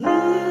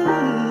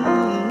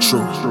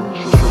true.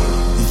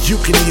 You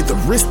can either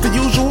risk the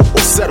usual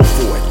or settle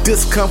for it.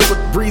 Discomfort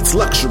breeds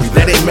luxury,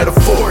 that ain't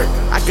metaphoric.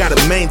 I gotta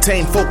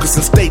maintain focus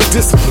and stay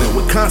disciplined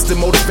with constant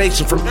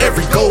motivation from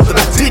every goal that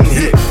I didn't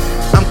hit.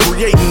 I'm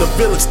creating a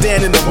village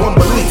standing on one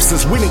belief.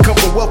 Since we didn't come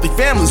from wealthy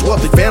families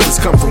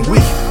come from we.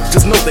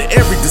 Just know that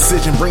every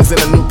decision brings in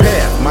a new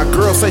path. My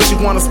girl say she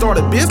wanna start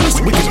a business,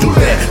 we can do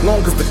that.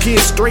 Long as the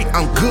kid's straight,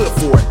 I'm good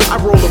for it. I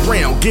roll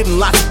around, getting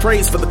lots of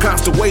praise for the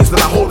constant ways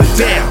that I hold it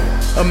down.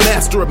 A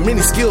master of many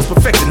skills,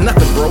 perfecting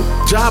nothing, bro.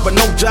 Job or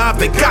no job,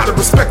 they gotta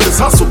respect this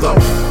hustle, though.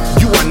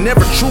 You are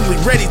never truly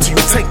ready till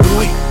you take the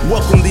leap.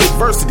 Welcome the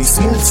adversity,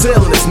 smooth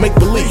sailing is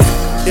make-believe.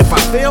 If I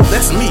fail,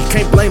 that's me,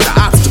 can't blame the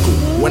obstacle.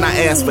 When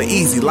I asked for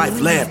easy,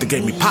 life laughed and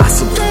gave me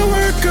possible. The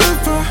work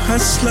of a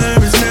hustler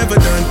is never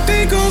done.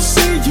 They gon'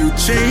 see you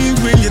change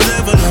when you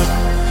level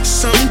up.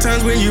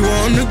 Sometimes when you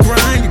on the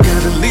grind, you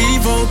gotta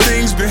leave old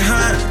things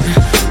behind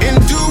and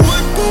do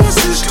what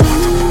bosses do.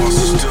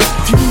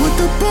 View what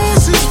the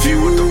bosses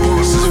view.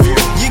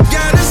 You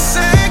gotta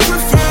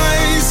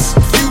sacrifice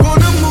if you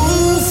wanna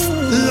move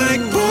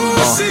like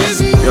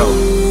bosses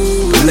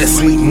move. Less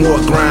sleep, more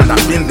grind,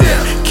 I've been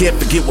there. Can't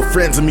forget what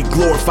friends of me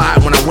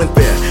glorified when I went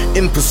there.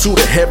 In pursuit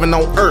of heaven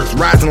on earth,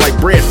 rising like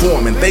bread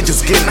forming. They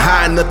just getting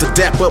high enough to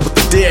dap up with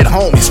the dead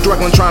homies.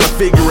 Struggling trying to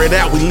figure it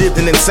out, we lived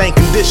in insane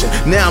condition.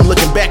 Now I'm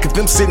looking back at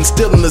them sitting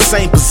still in the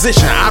same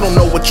position. I don't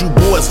know what you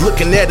boys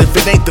looking at if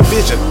it ain't the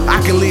vision.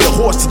 I can lead a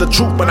horse to the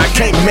truth, but I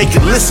can't make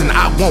it listen.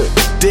 I won't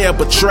dare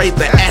betray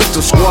the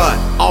Astro Squad.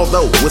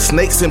 Although with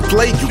snakes in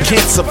play, you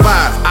can't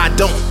survive. I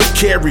don't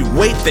carry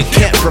weight they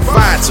can't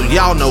provide. So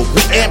y'all know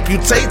we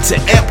amputate to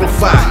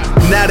amplify.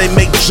 Now they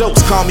make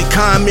jokes, call me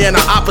con man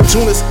or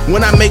opportunist.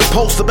 When I make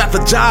posts about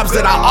the jobs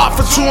that I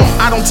offer to them,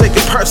 I don't take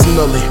it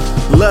personally.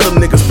 Love them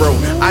niggas, bro.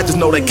 I just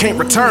know they can't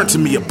return to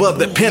me above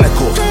that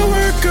pinnacle. The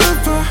work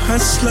of a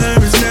hustler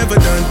is never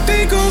done.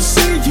 They gon'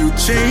 see you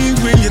change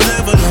when you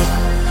level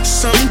up.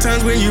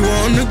 Sometimes when you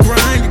on the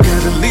grind, you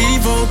gotta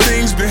leave old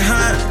things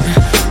behind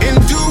and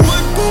do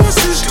what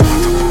bosses do.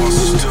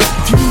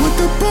 View what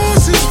the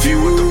bosses view.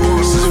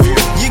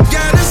 You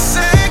gotta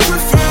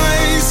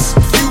sacrifice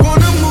if you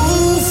wanna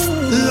move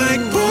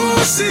like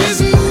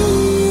bosses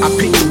move. I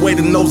peek the way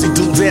the nosy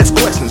dudes ask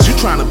questions. You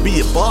tryna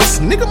be a boss?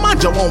 Nigga,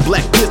 mind your own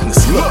black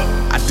business. Look,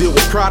 I deal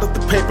with product,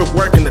 the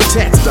paperwork, and the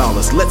tax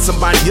dollars. Let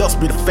somebody else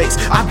be the face,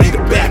 I be the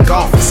back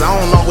office. I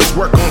don't always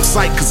work on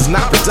site cause it's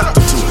not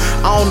productive to.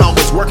 I don't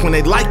always work when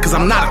they like cause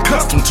I'm not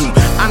accustomed to.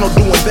 I know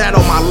doing that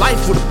all my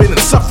life would've been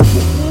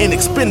insufferable,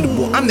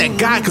 inexpendable. I'm that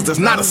guy cause there's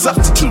not a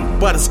substitute.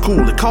 But it's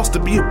cool, it costs to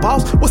be a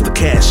boss. What's the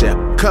cash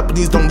app?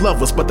 Companies don't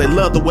love us, but they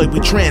love the way we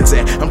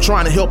transact. I'm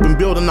trying to help in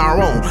building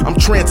our own. I'm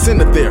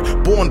transcendent there.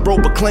 Born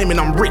broke but claiming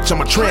I'm rich,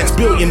 I'm a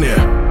trans-billionaire.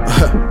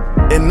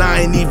 And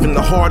I ain't even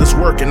the hardest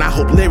working. I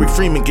hope Larry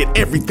Freeman get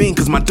everything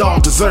cause my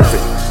dog deserve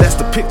it. That's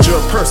the picture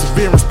of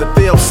perseverance that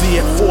they'll see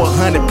at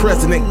 400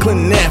 President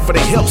Clinton ad for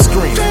their help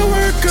screen. The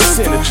work of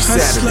a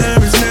hustler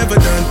is never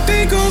done.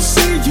 They gon'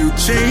 see you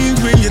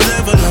change when you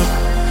level up.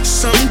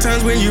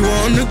 Sometimes when you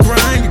on the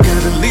grind, you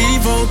gotta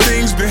leave old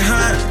things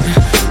behind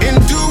and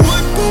do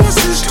what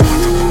bosses do.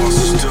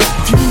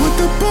 View what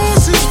the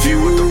bosses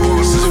view.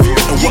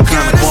 And what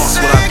kind of boss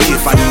would I be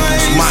if I didn't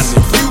use my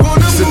nigga?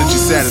 Synergy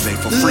Saturday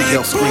for free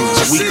health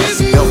screenings,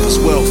 weekly health is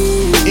wealth.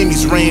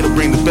 Emmy's reign will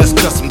bring the best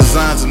custom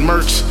designs and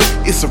merch.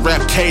 It's a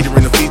rap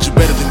catering to feed you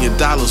better than your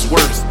dollar's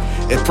worth.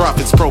 At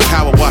Profits Pro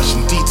Power Wash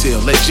and Detail,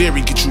 let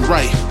Jerry get you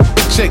right.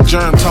 Check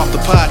Germ Talk the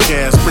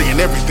podcast, bringing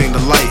everything to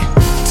light.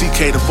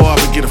 TK the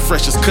barber, get the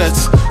freshest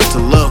cuts. To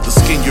love the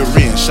skin you're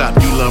in, shop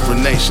You Love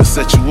Renee should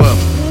set you up.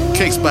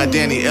 Cakes by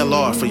Danny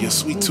LR for your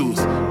sweet tooth.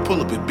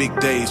 Pull up at Big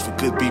Days for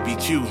good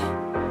BBQ.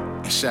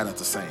 And shout out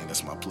to Sane,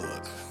 that's my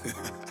plug.